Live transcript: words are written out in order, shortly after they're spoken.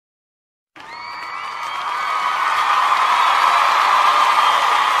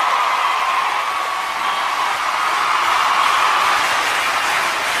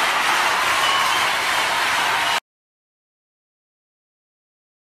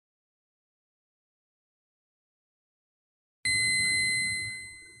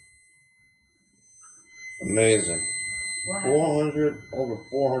Amazing. 400, over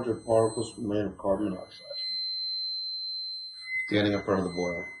 400 particles remain of carbon monoxide. Standing in front of the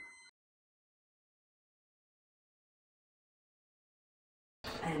boiler.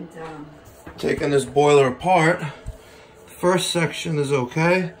 And taking this boiler apart, first section is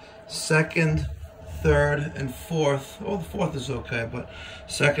okay. Second, third, and fourth. Oh, the fourth is okay, but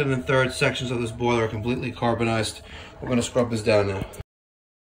second and third sections of this boiler are completely carbonized. We're going to scrub this down now.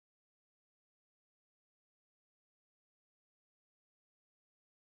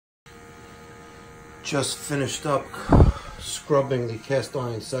 Just finished up scrubbing the cast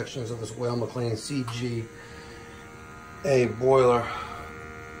iron sections of this Weil Mclain CGA boiler.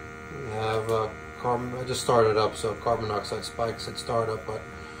 We have I just started up, so carbon monoxide spikes at startup, but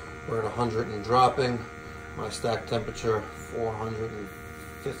we're at 100 and dropping. My stack temperature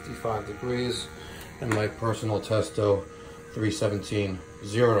 455 degrees, and my personal Testo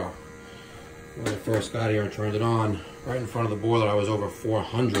 317.0. When I first got here and turned it on, right in front of the boiler, I was over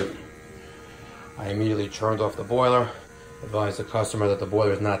 400. I immediately turned off the boiler, advised the customer that the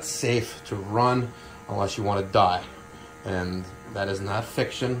boiler is not safe to run unless you want to die. And that is not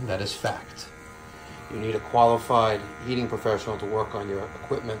fiction, that is fact. You need a qualified heating professional to work on your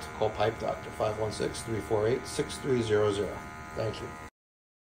equipment. Call Pipe Doctor 516-348-6300. Thank you.